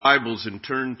Bibles and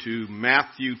turn to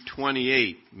Matthew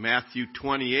 28. Matthew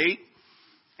 28.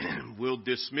 We'll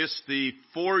dismiss the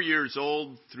 4 years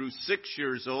old through 6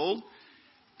 years old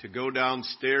to go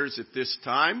downstairs at this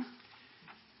time.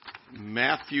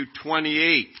 Matthew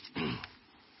 28.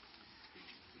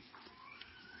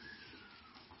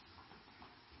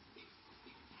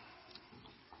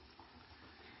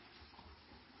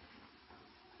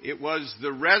 It was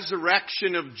the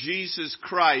resurrection of Jesus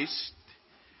Christ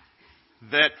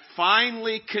that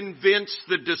finally convinced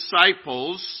the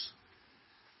disciples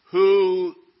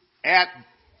who at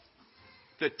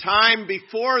the time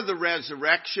before the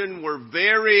resurrection were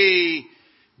very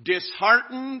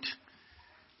disheartened,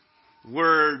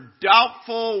 were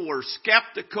doubtful, were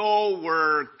skeptical,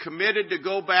 were committed to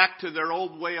go back to their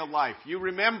old way of life. You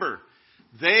remember,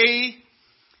 they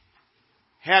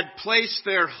had placed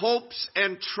their hopes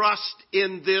and trust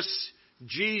in this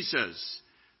Jesus,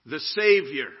 the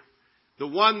Savior, the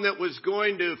one that was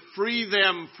going to free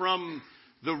them from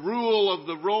the rule of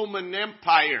the Roman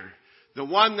Empire, the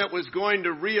one that was going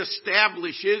to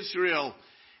reestablish Israel.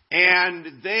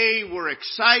 And they were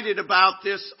excited about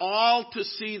this, all to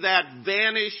see that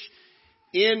vanish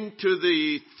into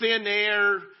the thin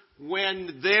air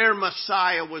when their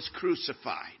Messiah was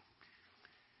crucified.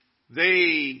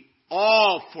 They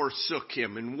all forsook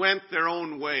him and went their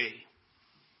own way.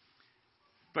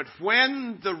 But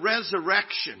when the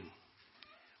resurrection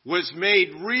was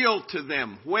made real to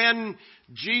them, when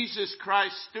Jesus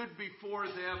Christ stood before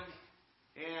them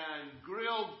and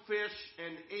grilled fish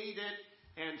and ate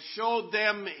it and showed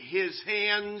them his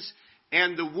hands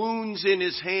and the wounds in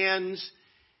his hands,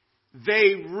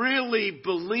 they really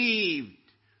believed,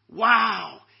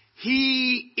 wow,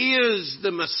 he is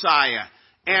the Messiah.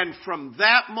 And from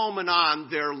that moment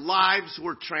on, their lives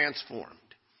were transformed.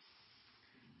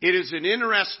 It is an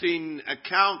interesting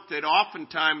account that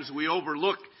oftentimes we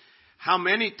overlook how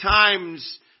many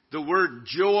times the word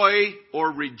joy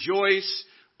or rejoice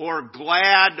or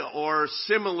glad or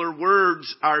similar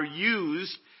words are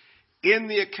used in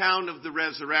the account of the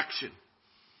resurrection.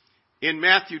 In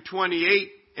Matthew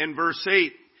 28 and verse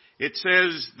 8, it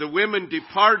says, "The women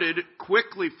departed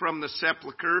quickly from the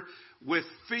sepulchre with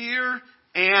fear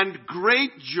and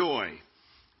great joy,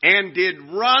 and did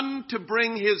run to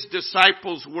bring his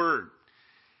disciples word."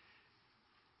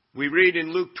 We read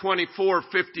in Luke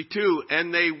 24:52,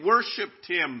 "And they worshipped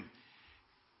him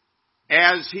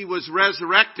as he was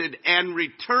resurrected and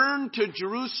returned to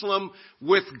Jerusalem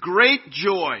with great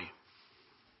joy."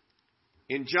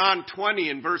 In John 20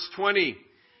 and verse 20,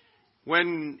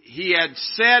 when he had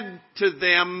said to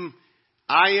them,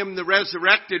 "I am the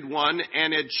resurrected one,"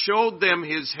 and had showed them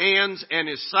his hands and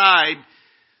his side,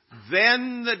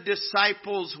 then the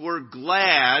disciples were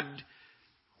glad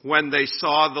when they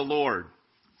saw the Lord.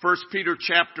 1 Peter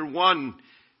chapter 1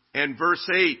 and verse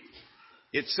 8,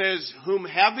 it says, "Whom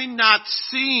having not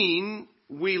seen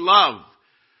we love,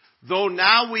 though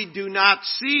now we do not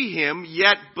see him,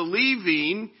 yet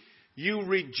believing you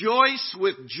rejoice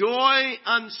with joy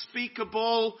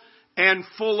unspeakable and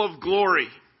full of glory."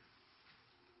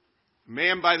 A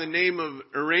man by the name of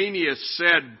Irenaeus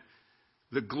said,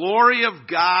 "The glory of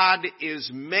God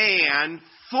is man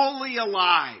fully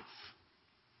alive."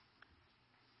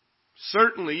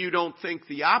 Certainly you don't think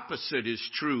the opposite is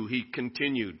true, he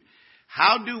continued.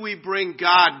 How do we bring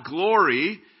God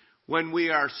glory when we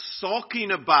are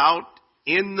sulking about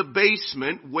in the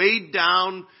basement, weighed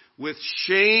down with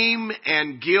shame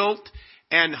and guilt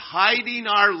and hiding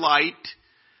our light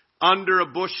under a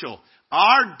bushel?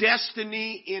 Our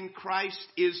destiny in Christ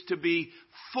is to be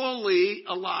fully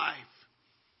alive.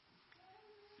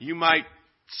 You might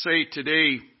say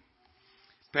today,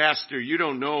 "Pastor, you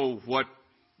don't know what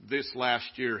this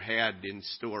last year had in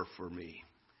store for me.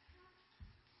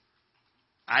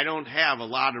 I don't have a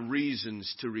lot of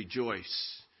reasons to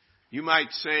rejoice." You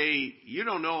might say, "You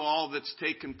don't know all that's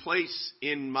taken place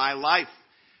in my life.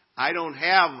 I don't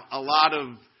have a lot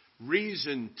of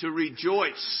reason to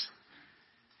rejoice."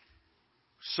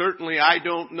 Certainly I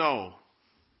don't know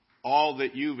all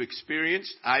that you've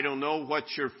experienced. I don't know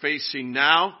what you're facing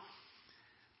now.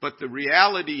 But the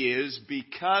reality is,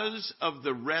 because of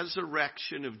the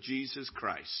resurrection of Jesus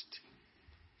Christ,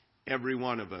 every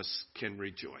one of us can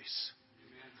rejoice.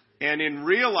 Amen. And in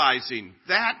realizing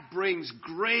that brings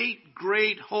great,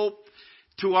 great hope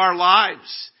to our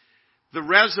lives. The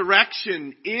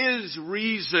resurrection is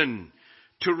reason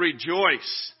to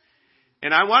rejoice.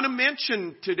 And I want to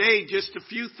mention today just a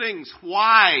few things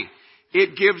why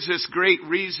it gives us great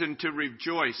reason to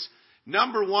rejoice.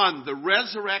 Number one, the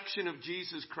resurrection of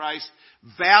Jesus Christ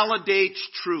validates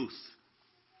truth.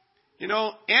 You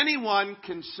know, anyone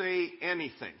can say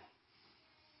anything.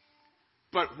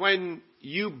 But when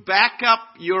you back up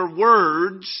your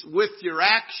words with your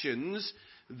actions,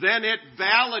 then it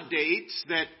validates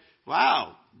that,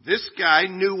 wow, this guy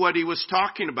knew what he was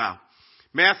talking about.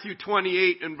 Matthew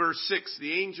 28 and verse 6,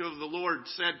 the angel of the Lord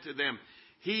said to them,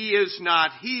 "He is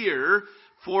not here,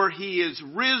 for he is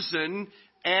risen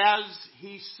as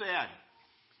he said."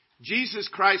 Jesus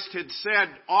Christ had said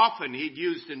often, he'd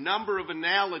used a number of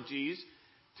analogies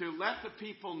to let the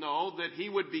people know that he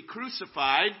would be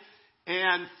crucified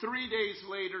and 3 days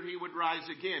later he would rise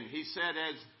again. He said,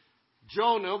 as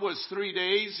Jonah was 3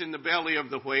 days in the belly of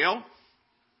the whale,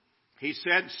 he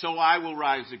said, so I will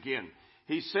rise again.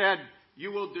 He said,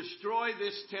 you will destroy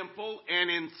this temple and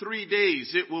in 3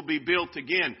 days it will be built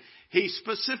again. He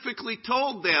specifically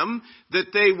told them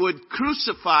that they would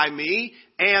crucify me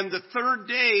and the third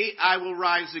day I will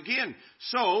rise again.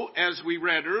 So, as we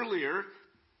read earlier,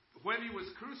 when he was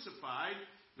crucified,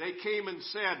 they came and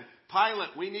said,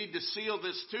 Pilate, we need to seal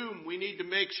this tomb. We need to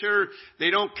make sure they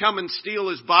don't come and steal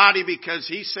his body because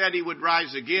he said he would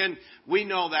rise again. We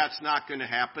know that's not going to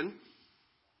happen.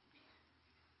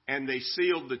 And they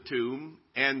sealed the tomb,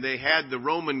 and they had the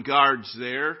Roman guards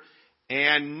there.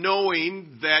 And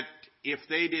knowing that if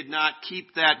they did not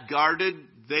keep that guarded,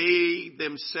 they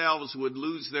themselves would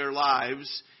lose their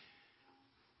lives.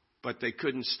 But they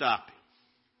couldn't stop him.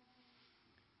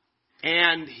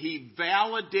 And he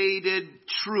validated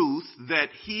truth, that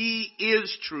he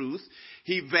is truth.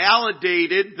 He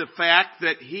validated the fact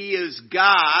that he is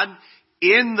God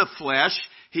in the flesh.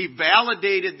 He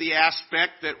validated the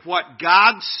aspect that what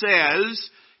God says,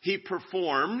 he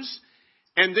performs.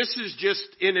 And this is just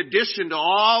in addition to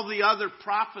all the other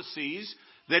prophecies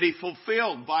that he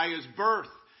fulfilled by his birth,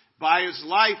 by his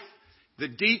life, the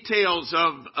details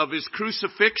of his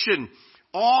crucifixion,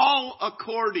 all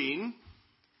according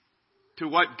to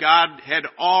what God had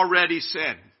already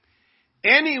said.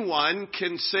 Anyone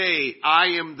can say,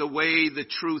 I am the way, the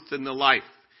truth, and the life.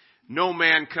 No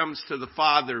man comes to the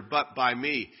Father but by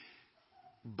me.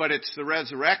 But it's the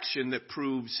resurrection that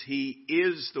proves he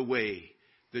is the way,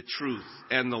 the truth,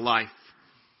 and the life.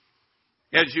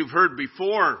 As you've heard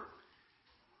before,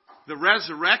 the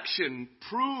resurrection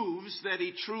proves that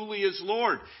he truly is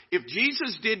Lord. If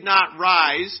Jesus did not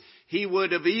rise, he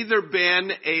would have either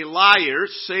been a liar,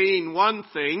 saying one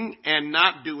thing and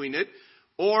not doing it,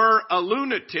 or a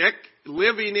lunatic,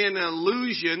 living in an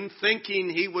illusion, thinking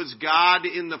he was God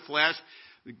in the flesh,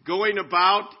 going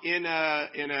about in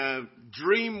a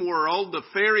dream world, a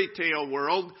fairy tale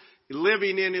world,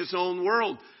 living in his own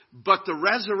world. But the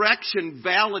resurrection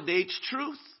validates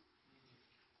truth.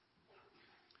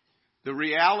 The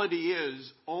reality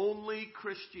is only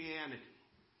Christianity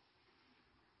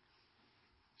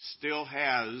still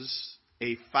has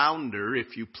a founder,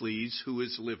 if you please, who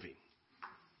is living.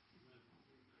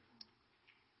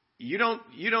 You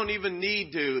don't even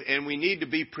need to, and we need to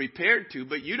be prepared to,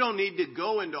 but you don't need to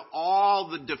go into all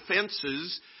the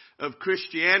defenses of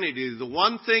Christianity. The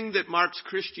one thing that marks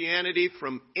Christianity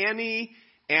from any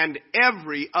and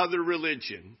every other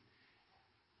religion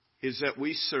is that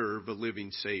we serve a living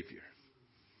Savior.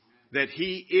 That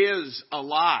he is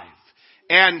alive.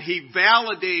 And he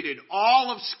validated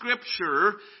all of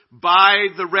Scripture by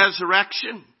the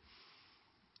resurrection.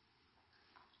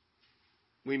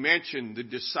 We mentioned the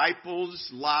disciples'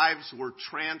 lives were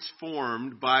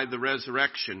transformed by the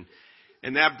resurrection.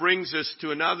 And that brings us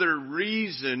to another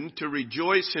reason to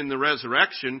rejoice in the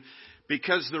resurrection,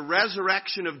 because the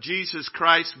resurrection of Jesus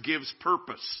Christ gives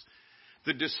purpose.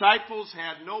 The disciples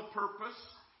had no purpose.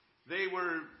 They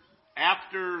were,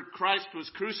 after Christ was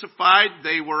crucified,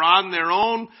 they were on their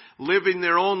own, living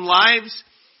their own lives.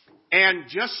 And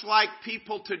just like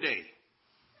people today,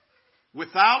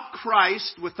 without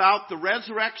Christ, without the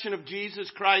resurrection of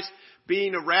Jesus Christ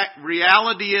being a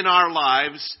reality in our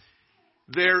lives,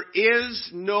 there is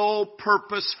no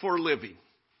purpose for living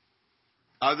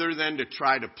other than to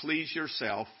try to please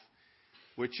yourself,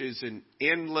 which is an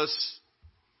endless,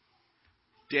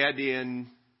 dead-end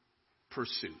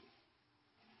pursuit.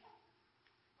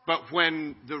 But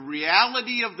when the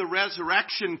reality of the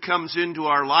resurrection comes into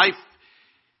our life,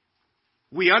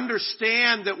 we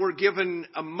understand that we're given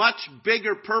a much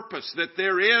bigger purpose, that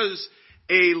there is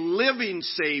a living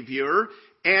Savior,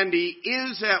 and he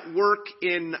is at work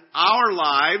in our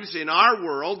lives, in our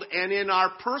world, and in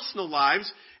our personal lives,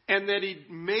 and that he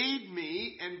made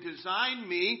me and designed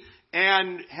me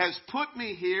and has put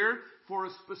me here for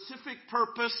a specific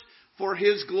purpose for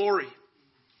his glory.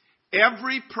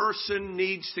 Every person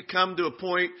needs to come to a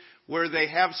point where they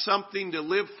have something to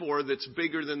live for that's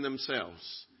bigger than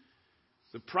themselves.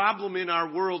 The problem in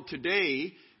our world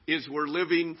today is we're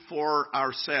living for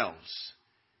ourselves.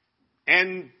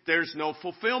 And there's no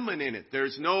fulfillment in it.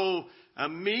 There's no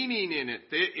meaning in it.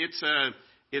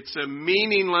 It's a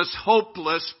meaningless,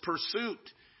 hopeless pursuit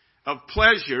of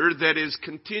pleasure that is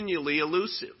continually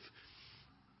elusive.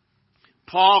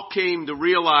 Paul came to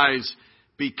realize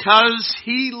because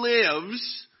he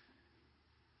lives,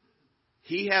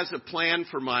 he has a plan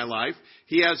for my life.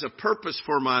 He has a purpose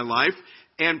for my life.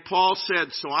 And Paul said,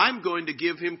 so I'm going to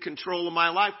give him control of my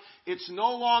life. It's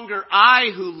no longer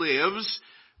I who lives,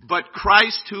 but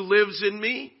Christ who lives in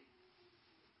me.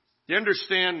 You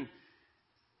understand,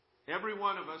 every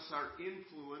one of us are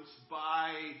influenced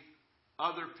by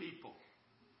other people.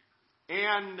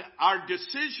 And our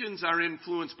decisions are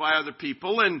influenced by other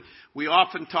people. And we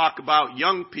often talk about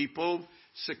young people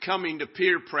succumbing to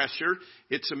peer pressure.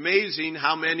 It's amazing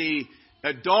how many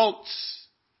adults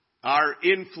are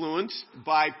influenced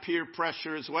by peer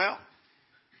pressure as well.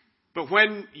 But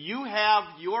when you have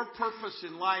your purpose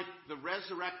in life, the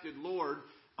resurrected Lord,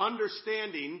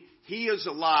 understanding He is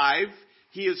alive,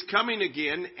 He is coming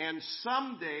again, and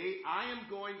someday I am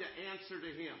going to answer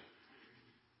to Him.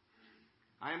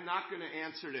 I am not going to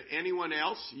answer to anyone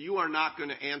else. You are not going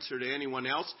to answer to anyone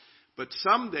else. But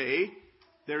someday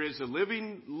there is a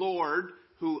living Lord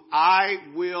who I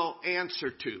will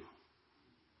answer to.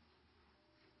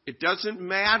 It doesn't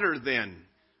matter then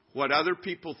what other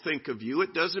people think of you.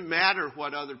 It doesn't matter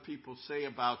what other people say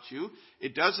about you.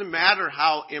 It doesn't matter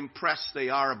how impressed they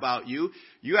are about you.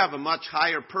 You have a much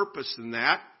higher purpose than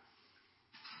that.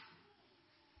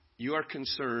 You are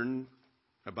concerned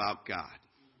about God.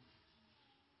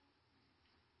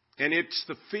 And it's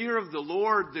the fear of the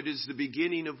Lord that is the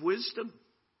beginning of wisdom.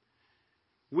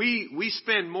 We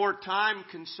spend more time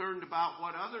concerned about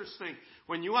what others think.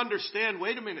 When you understand,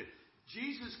 wait a minute,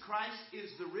 Jesus Christ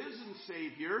is the risen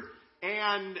Savior,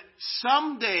 and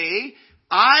someday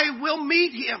I will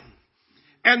meet Him.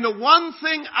 And the one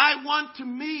thing I want to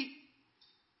meet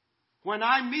when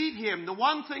I meet Him, the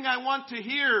one thing I want to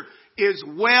hear is,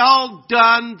 well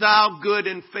done, thou good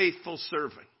and faithful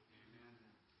servant.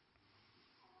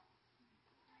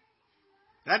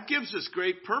 That gives us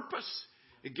great purpose.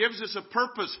 It gives us a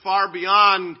purpose far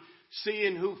beyond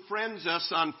seeing who friends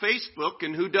us on Facebook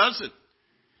and who doesn't.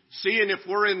 Seeing if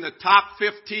we're in the top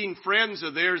 15 friends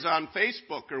of theirs on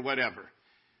Facebook or whatever.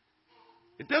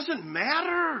 It doesn't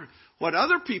matter what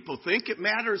other people think. It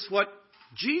matters what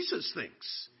Jesus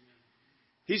thinks.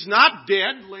 He's not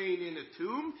dead, laying in a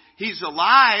tomb. He's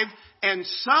alive. And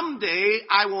someday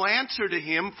I will answer to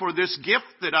Him for this gift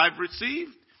that I've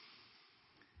received.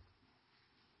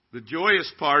 The joyous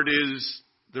part is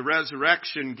the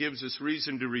resurrection gives us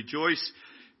reason to rejoice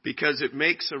because it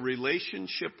makes a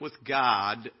relationship with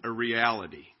God a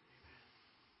reality.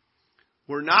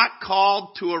 We're not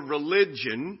called to a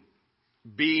religion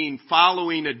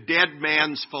following a dead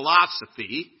man's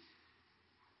philosophy.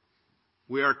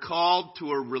 We are called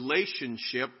to a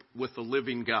relationship with the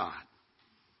living God.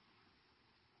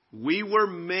 We were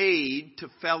made to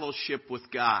fellowship with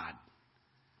God.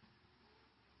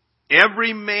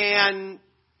 Every man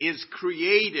is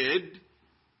created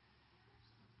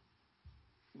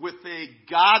with a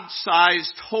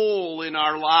God-sized hole in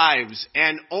our lives,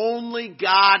 and only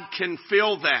God can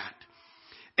fill that.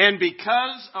 And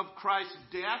because of Christ's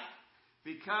death,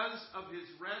 because of His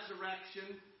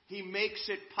resurrection, He makes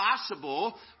it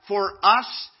possible for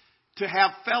us to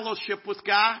have fellowship with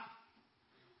God.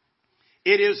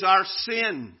 It is our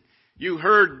sin. You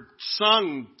heard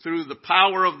sung through the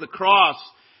power of the cross.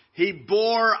 He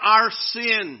bore our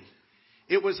sin.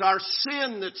 It was our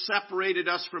sin that separated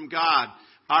us from God.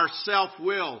 Our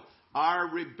self-will, our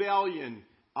rebellion,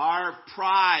 our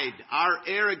pride, our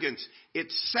arrogance. It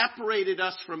separated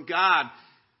us from God.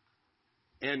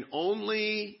 And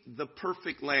only the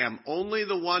perfect Lamb, only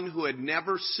the one who had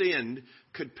never sinned,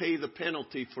 could pay the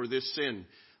penalty for this sin.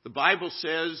 The Bible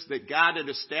says that God had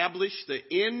established the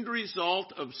end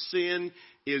result of sin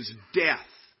is death.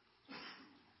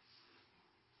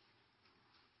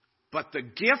 But the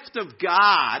gift of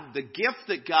God, the gift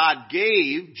that God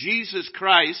gave, Jesus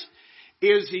Christ,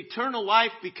 is eternal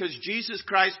life because Jesus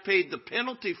Christ paid the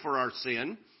penalty for our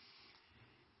sin.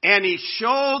 And He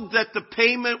showed that the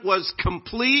payment was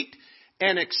complete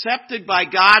and accepted by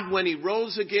God when He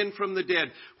rose again from the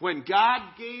dead. When God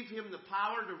gave Him the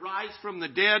power to rise from the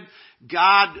dead,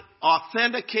 God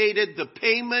authenticated the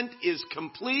payment is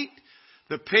complete,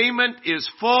 the payment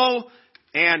is full,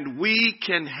 and we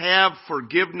can have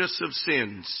forgiveness of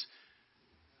sins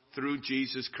through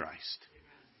Jesus Christ.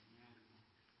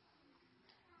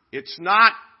 It's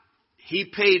not He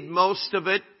paid most of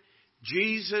it.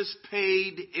 Jesus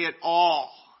paid it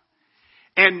all.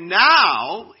 And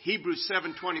now, Hebrews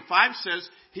 7:25 says,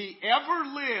 He ever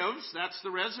lives, that's the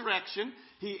resurrection,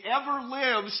 He ever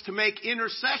lives to make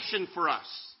intercession for us.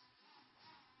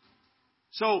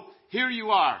 So, here you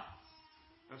are,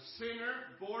 a sinner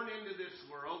born into this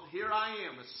world. Here I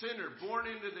am, a sinner born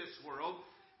into this world.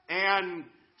 And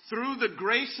through the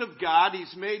grace of God,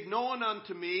 He's made known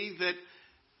unto me that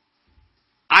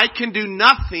I can do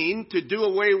nothing to do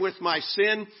away with my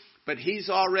sin, but He's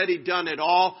already done it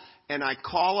all. And I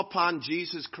call upon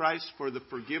Jesus Christ for the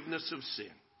forgiveness of sin.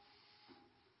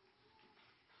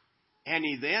 And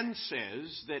He then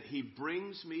says that He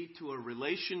brings me to a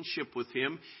relationship with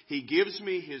Him. He gives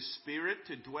me His Spirit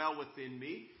to dwell within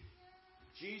me.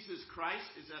 Jesus Christ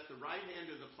is at the right hand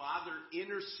of the Father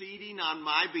interceding on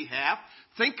my behalf.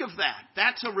 Think of that.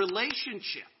 That's a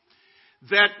relationship.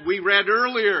 That we read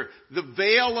earlier, the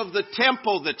veil of the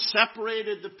temple that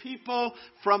separated the people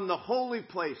from the holy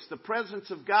place, the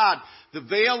presence of God. The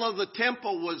veil of the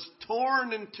temple was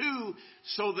torn in two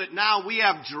so that now we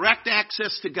have direct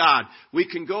access to God. We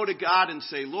can go to God and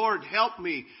say, Lord, help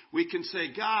me. We can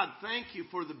say, God, thank you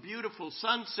for the beautiful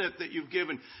sunset that you've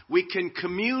given. We can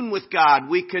commune with God.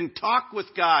 We can talk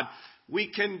with God.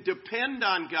 We can depend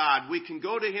on God. We can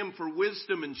go to Him for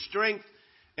wisdom and strength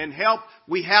and help.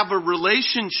 We have a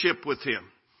relationship with Him.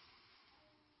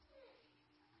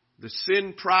 The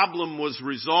sin problem was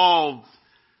resolved,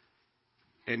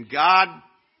 and God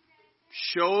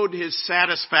showed His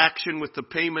satisfaction with the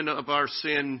payment of our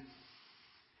sin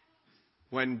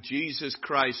when Jesus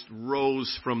Christ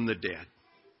rose from the dead.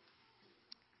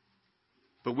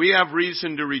 But we have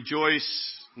reason to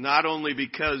rejoice, not only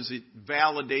because it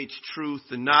validates truth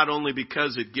and not only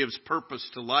because it gives purpose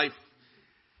to life.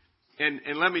 And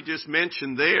let me just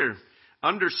mention there,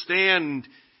 understand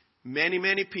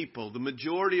many people, the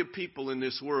majority of people in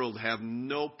this world have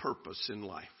no purpose in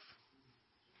life.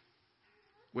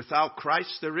 Without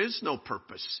Christ, there is no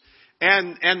purpose.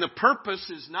 And the purpose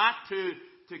is not to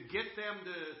get them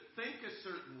to think a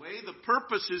certain way. The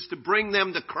purpose is to bring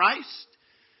them to Christ.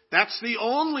 That's the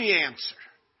only answer.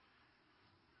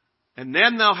 And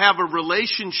then they'll have a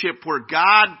relationship where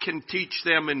God can teach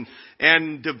them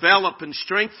and develop and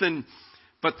strengthen.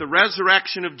 But the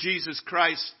resurrection of Jesus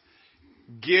Christ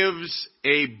gives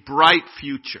a bright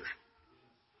future.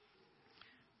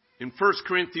 In 1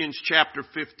 Corinthians chapter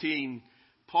 15,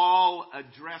 Paul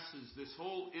addresses this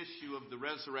whole issue of the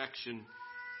resurrection.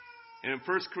 And in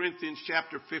 1 Corinthians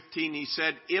chapter 15, he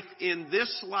said, if in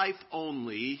this life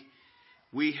only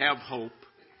we have hope,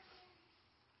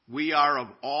 we are of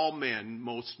all men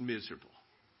most miserable.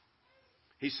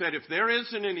 He said, if there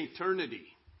isn't an eternity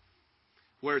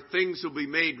where things will be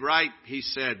made right, he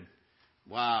said,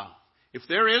 wow. If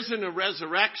there isn't a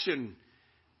resurrection,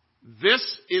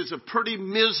 this is a pretty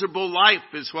miserable life,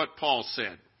 is what Paul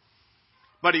said.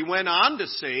 But he went on to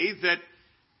say that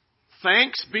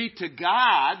thanks be to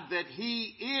God that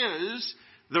He is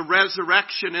the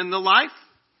resurrection and the life.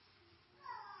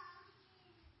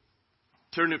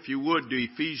 Turn, if you would, to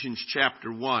Ephesians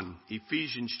chapter 1.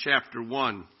 Ephesians chapter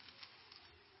 1.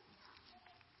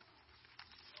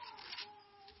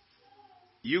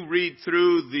 You read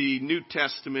through the New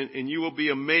Testament and you will be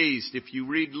amazed if you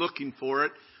read looking for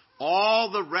it,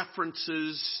 all the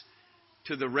references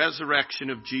to the resurrection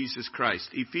of Jesus Christ.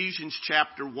 Ephesians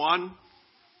chapter 1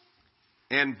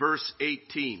 and verse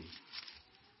 18.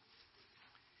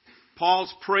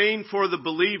 Paul's praying for the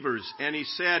believers, and he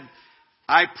said,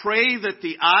 I pray that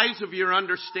the eyes of your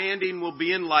understanding will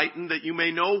be enlightened, that you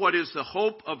may know what is the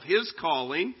hope of His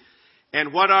calling,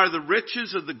 and what are the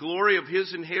riches of the glory of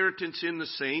His inheritance in the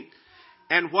saint,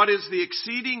 and what is the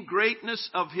exceeding greatness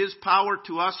of His power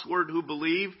to usward who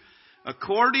believe,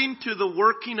 according to the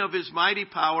working of His mighty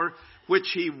power,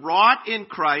 which He wrought in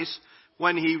Christ,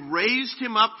 when He raised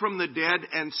Him up from the dead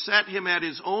and set Him at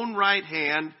His own right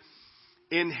hand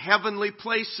in heavenly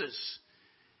places.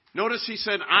 Notice he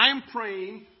said, I'm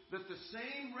praying that the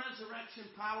same resurrection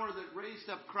power that raised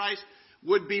up Christ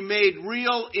would be made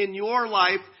real in your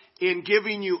life, in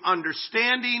giving you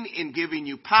understanding, in giving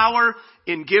you power,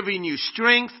 in giving you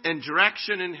strength and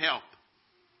direction and help.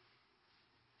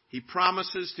 He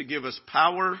promises to give us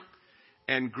power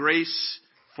and grace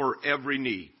for every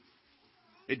need.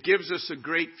 It gives us a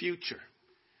great future.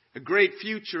 A great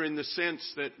future in the sense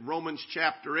that Romans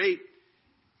chapter 8,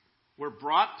 we're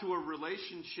brought to a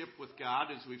relationship with God,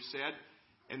 as we've said.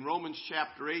 And Romans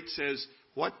chapter 8 says,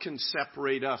 what can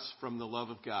separate us from the love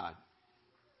of God?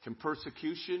 Can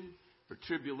persecution or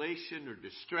tribulation or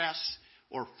distress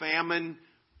or famine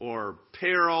or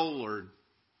peril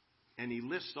and he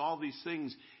lists all these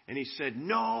things. And he said,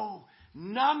 no,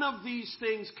 none of these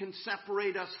things can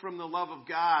separate us from the love of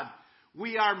God.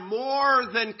 We are more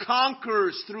than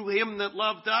conquerors through Him that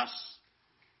loved us.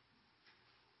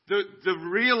 The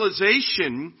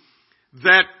realization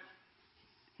that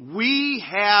we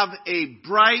have a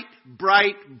bright,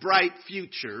 bright, bright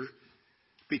future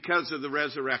because of the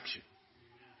resurrection.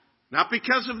 Not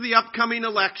because of the upcoming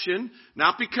election,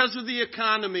 not because of the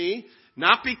economy,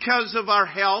 not because of our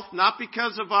health, not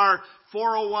because of our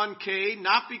 401k,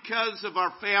 not because of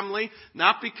our family,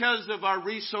 not because of our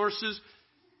resources.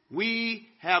 We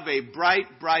have a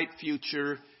bright, bright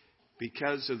future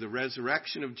because of the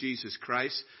resurrection of Jesus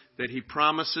Christ, that He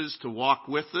promises to walk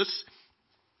with us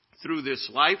through this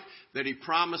life, that He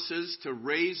promises to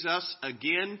raise us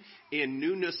again in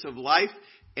newness of life,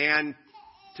 and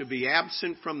to be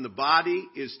absent from the body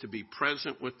is to be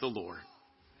present with the Lord.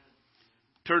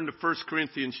 Turn to 1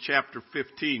 Corinthians chapter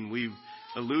 15. We've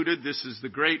alluded, this is the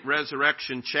great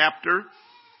resurrection chapter.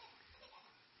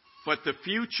 But the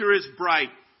future is bright.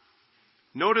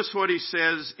 Notice what he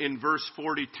says in verse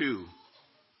 42.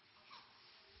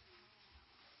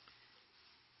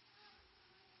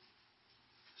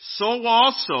 So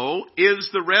also is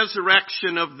the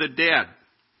resurrection of the dead.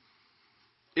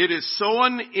 It is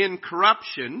sown in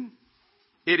corruption.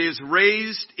 It is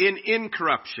raised in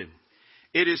incorruption.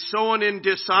 It is sown in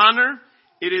dishonor.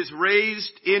 It is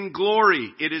raised in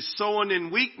glory. It is sown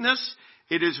in weakness.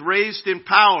 It is raised in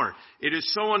power. It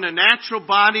is sown a natural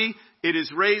body. It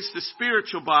is raised a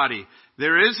spiritual body.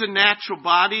 There is a natural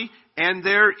body and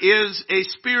there is a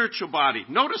spiritual body.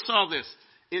 Notice all this.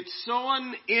 It's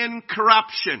sown in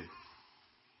corruption.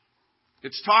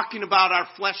 It's talking about our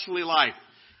fleshly life.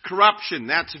 Corruption,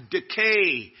 that's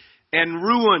decay and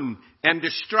ruin and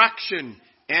destruction,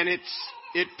 and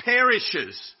it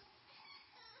perishes.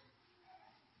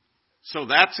 So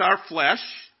that's our flesh.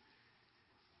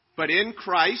 But in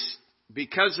Christ,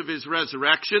 because of His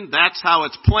resurrection, that's how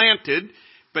it's planted.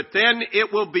 But then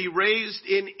it will be raised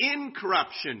in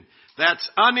incorruption. That's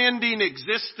unending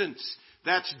existence.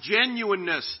 That's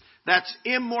genuineness. That's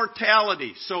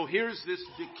immortality. So here's this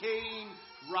decaying,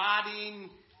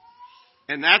 rotting,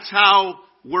 and that's how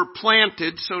we're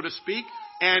planted, so to speak.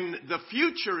 And the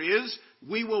future is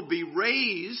we will be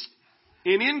raised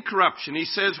in incorruption. He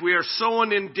says we are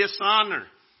sown in dishonor,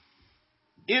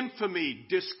 infamy,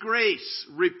 disgrace,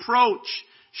 reproach,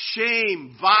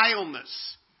 shame,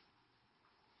 vileness.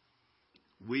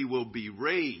 We will be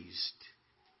raised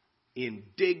in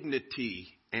dignity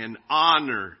and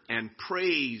honor and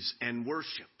praise and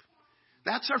worship.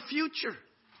 That's our future.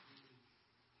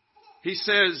 He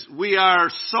says we are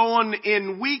sown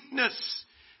in weakness,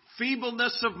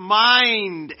 feebleness of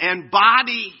mind and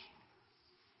body,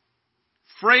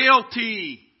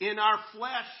 frailty in our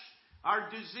flesh, our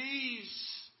disease.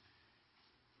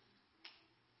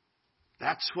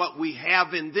 That's what we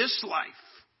have in this life.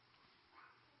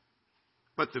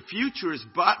 But the future is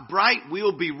bright.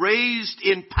 We'll be raised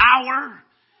in power,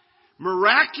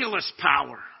 miraculous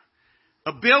power,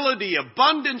 ability,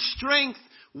 abundant strength,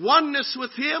 oneness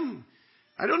with Him.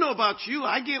 I don't know about you.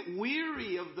 I get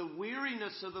weary of the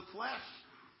weariness of the flesh.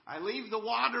 I leave the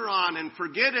water on and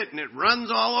forget it, and it runs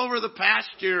all over the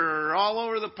pasture or all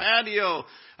over the patio.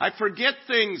 I forget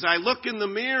things. I look in the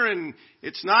mirror and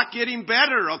it's not getting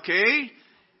better, okay?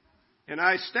 And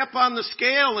I step on the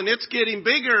scale and it's getting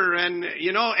bigger, and,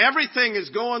 everything is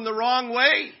going the wrong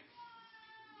way.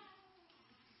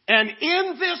 And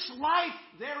in this life,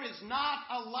 there is not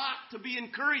a lot to be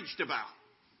encouraged about.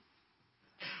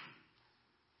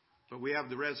 But we have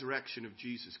the resurrection of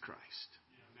Jesus Christ.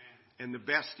 And the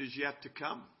best is yet to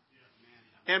come.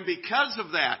 And because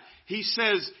of that, he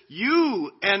says,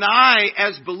 you and I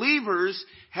as believers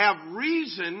have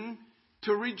reason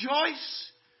to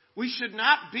rejoice. We should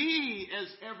not be as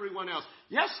everyone else.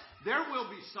 Yes, there will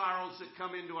be sorrows that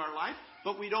come into our life,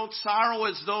 but we don't sorrow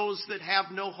as those that have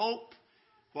no hope.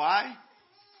 Why?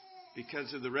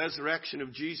 Because of the resurrection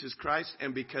of Jesus Christ,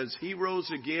 and because He rose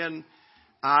again,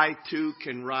 I too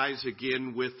can rise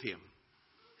again with Him.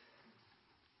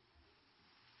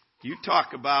 You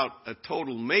talk about a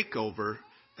total makeover.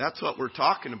 That's what we're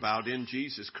talking about in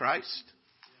Jesus Christ.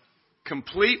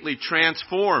 Completely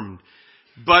transformed.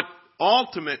 But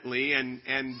ultimately, and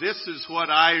this is what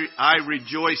I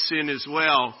rejoice in as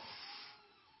well,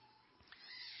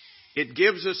 it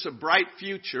gives us a bright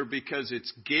future because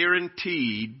it's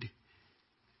guaranteed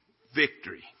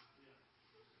victory.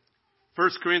 1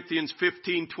 Corinthians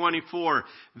 15:24.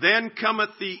 Then cometh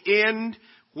the end,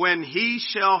 when He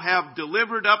shall have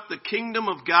delivered up the kingdom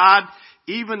of God,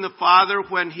 even the Father,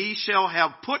 when He shall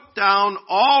have put down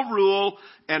all rule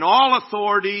and all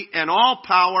authority and all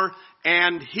power,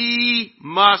 and He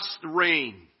must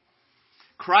reign.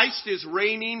 Christ is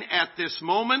reigning at this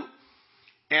moment.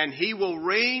 and he will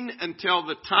reign until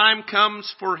the time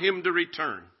comes for him to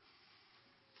return.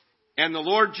 And the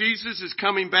Lord Jesus is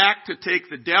coming back to take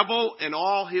the devil and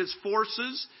all his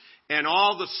forces and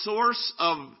all the source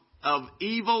of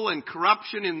evil and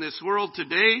corruption in this world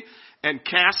today and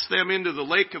cast them into the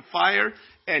lake of fire,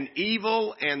 and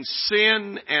evil and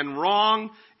sin and wrong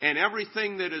and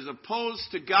everything that is opposed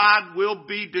to God will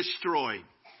be destroyed.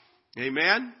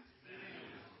 Amen?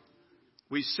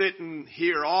 We sit and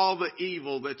hear all the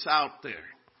evil that's out there.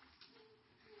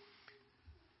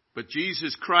 But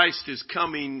Jesus Christ is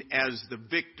coming as the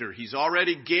victor. He's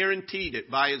already guaranteed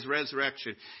it by his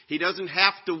resurrection. He doesn't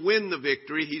have to win the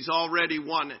victory. He's already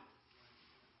won it.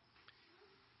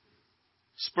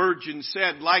 Spurgeon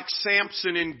said, like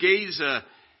Samson in Gaza,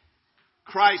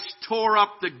 Christ tore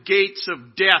up the gates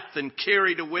of death and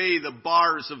carried away the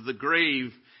bars of the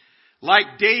grave.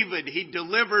 Like David, he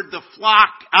delivered the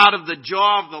flock out of the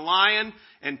jaw of the lion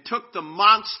and took the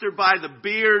monster by the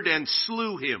beard and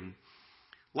slew him.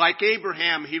 Like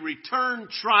Abraham, he returned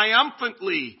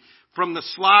triumphantly from the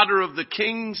slaughter of the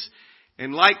kings.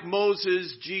 And like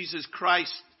Moses, Jesus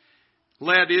Christ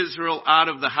led Israel out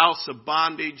of the house of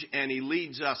bondage, and he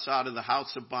leads us out of the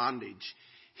house of bondage.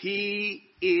 He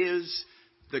is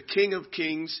the King of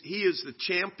Kings. He is the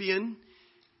champion.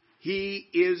 He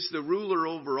is the ruler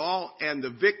over all, and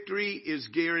the victory is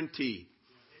guaranteed.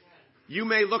 You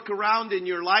may look around in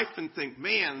your life and think,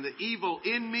 man, the evil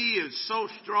in me is so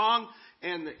strong,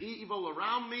 and the evil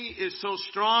around me is so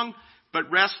strong. But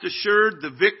rest assured,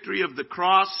 the victory of the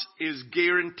cross is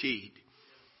guaranteed.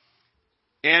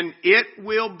 And it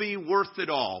will be worth it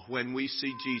all when we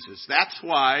see Jesus. That's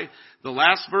why the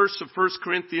last verse of 1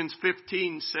 Corinthians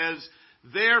 15 says,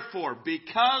 therefore,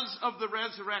 because of the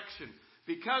resurrection,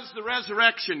 because the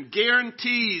resurrection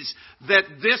guarantees that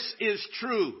this is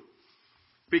true,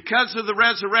 because of the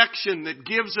resurrection that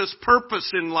gives us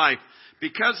purpose in life,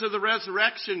 because of the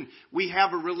resurrection we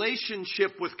have a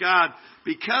relationship with God,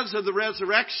 because of the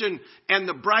resurrection and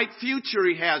the bright future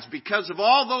he has, because of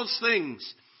all those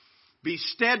things, be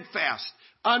steadfast,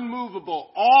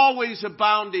 unmovable, always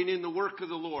abounding in the work of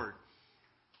the Lord.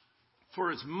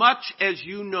 For as much as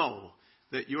you know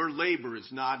that your labor is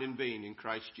not in vain in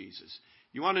Christ Jesus.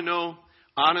 You want to know,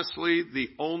 honestly, the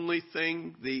only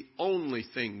thing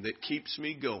that keeps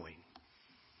me going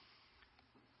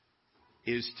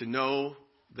is to know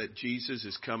that Jesus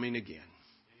is coming again.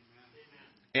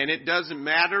 And it doesn't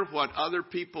matter what other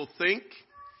people think.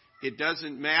 It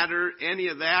doesn't matter any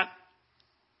of that.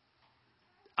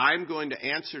 I'm going to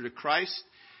answer to Christ,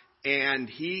 and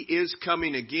he is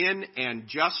coming again, and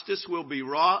justice will be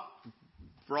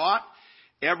brought.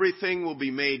 Everything will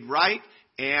be made right,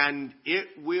 and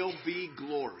it will be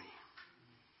glory.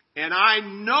 And I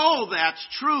know that's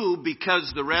true because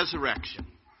of the resurrection.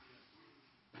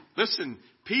 Listen,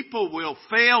 people will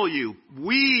fail you.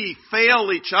 We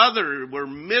fail each other. We're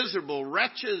miserable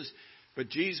wretches, but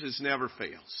Jesus never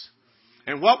fails.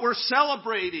 And what we're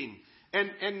celebrating,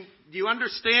 and do you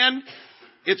understand?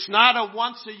 It's not a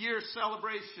once a year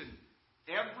celebration.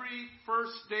 Every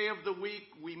first day of the week,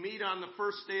 we meet on the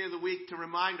first day of the week to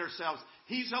remind ourselves,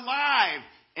 he's alive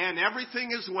and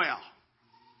everything is well.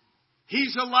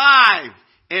 He's alive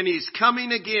and he's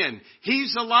coming again.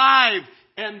 He's alive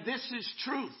and this is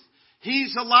truth.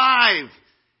 He's alive.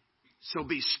 So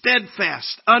be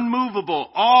steadfast, unmovable,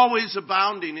 always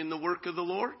abounding in the work of the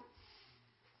Lord.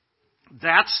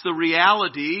 That's the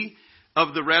reality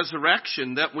of the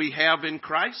resurrection that we have in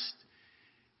Christ.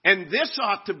 And this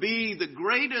ought to be the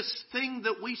greatest thing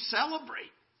that we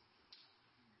celebrate.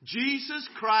 Jesus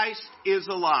Christ is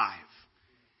alive.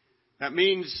 That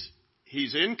means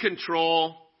he's in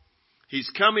control, he's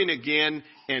coming again,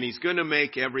 and he's going to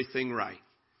make everything right.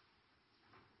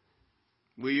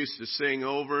 We used to sing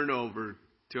over and over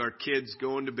to our kids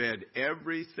going to bed,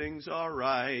 everything's all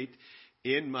right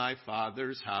in my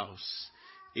Father's house.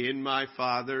 In my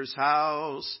Father's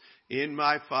house, in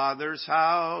my Father's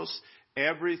house,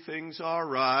 everything's all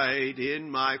right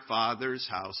in my Father's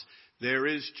house. There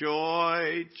is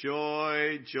joy,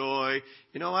 joy, joy.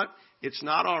 You know what? It's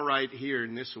not all right here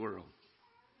in this world.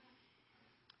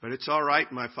 But it's all right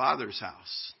in my Father's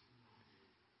house.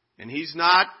 And he's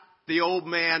not the old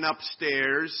man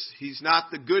upstairs. He's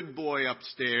not the good boy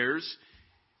upstairs.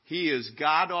 He is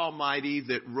God Almighty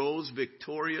that rose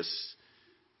victorious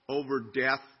over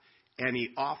death, and he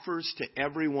offers to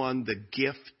everyone the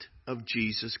gift of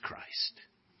Jesus Christ.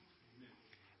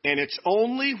 And it's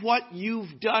only what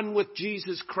you've done with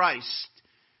Jesus Christ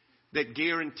that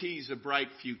guarantees a bright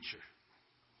future.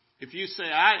 If you say,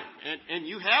 and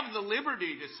you have the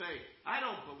liberty to say, I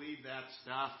don't believe that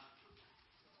stuff.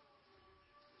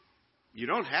 You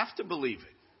don't have to believe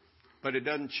it. But it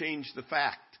doesn't change the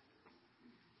fact.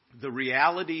 The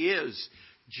reality is,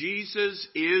 Jesus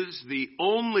is the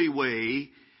only way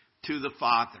to the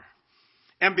Father.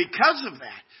 And because of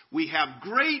that, we have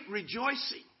great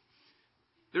rejoicing.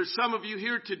 There's some of you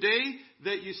here today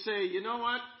that you say, you know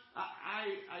what?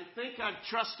 I think I've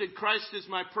trusted Christ as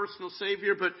my personal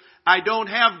Savior, but I don't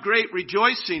have great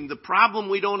rejoicing. The problem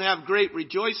we don't have great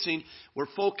rejoicing, we're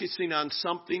focusing on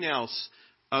something else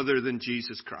other than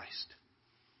Jesus Christ.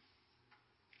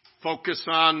 Focus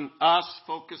on us,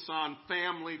 focus on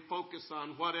family, focus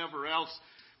on whatever else.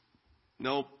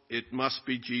 Nope, it must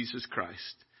be Jesus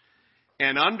Christ.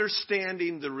 And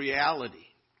understanding the reality,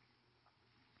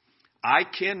 I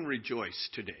can rejoice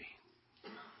today.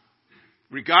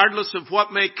 Regardless of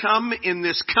what may come in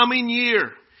this coming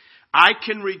year, I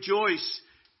can rejoice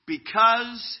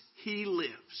because He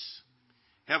lives.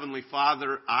 Heavenly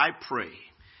Father, I pray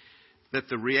that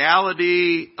the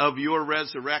reality of your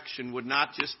resurrection would not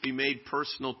just be made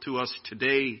personal to us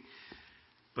today,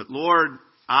 but Lord,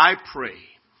 I pray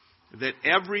that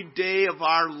every day of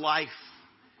our life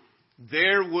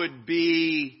there would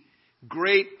be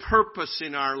great purpose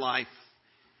in our life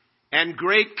and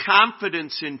great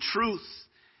confidence in truth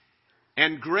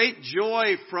and great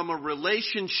joy from a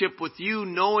relationship with you,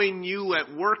 knowing you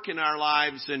at work in our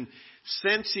lives and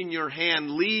sensing your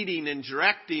hand leading and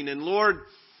directing. And Lord,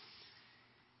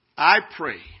 I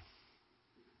pray,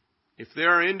 if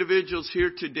there are individuals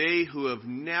here today who have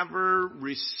never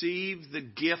received the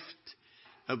gift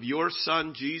of your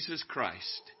Son, Jesus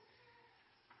Christ,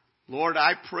 Lord,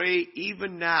 I pray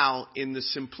even now in the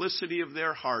simplicity of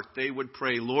their heart, they would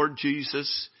pray, Lord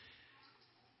Jesus,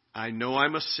 I know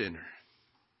I'm a sinner.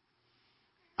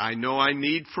 I know I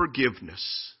need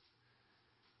forgiveness.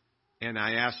 And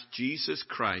I ask Jesus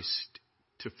Christ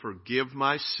to forgive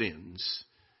my sins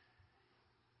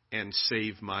and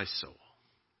save my soul.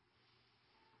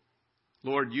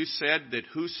 Lord, you said that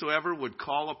whosoever would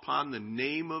call upon the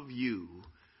name of you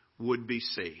would be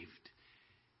saved.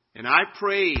 And I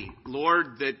pray,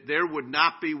 Lord, that there would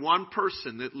not be one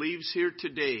person that leaves here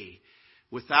today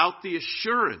without the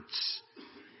assurance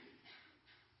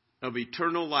of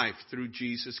eternal life through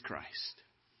Jesus Christ.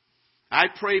 I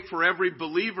pray for every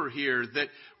believer here that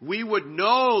we would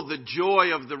know the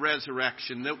joy of the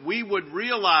resurrection, that we would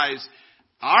realize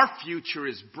our future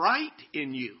is bright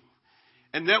in you,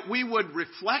 and that we would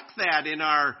reflect that in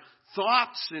our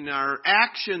thoughts, in our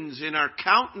actions, in our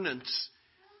countenance.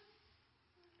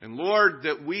 And Lord,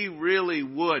 that we really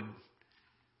would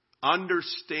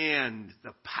understand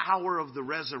the power of the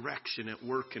resurrection at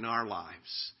work in our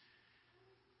lives.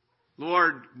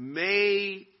 Lord,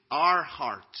 may our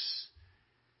hearts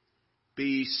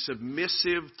be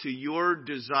submissive to your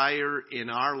desire in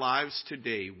our lives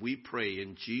today. We pray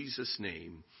in Jesus'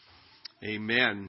 name. Amen.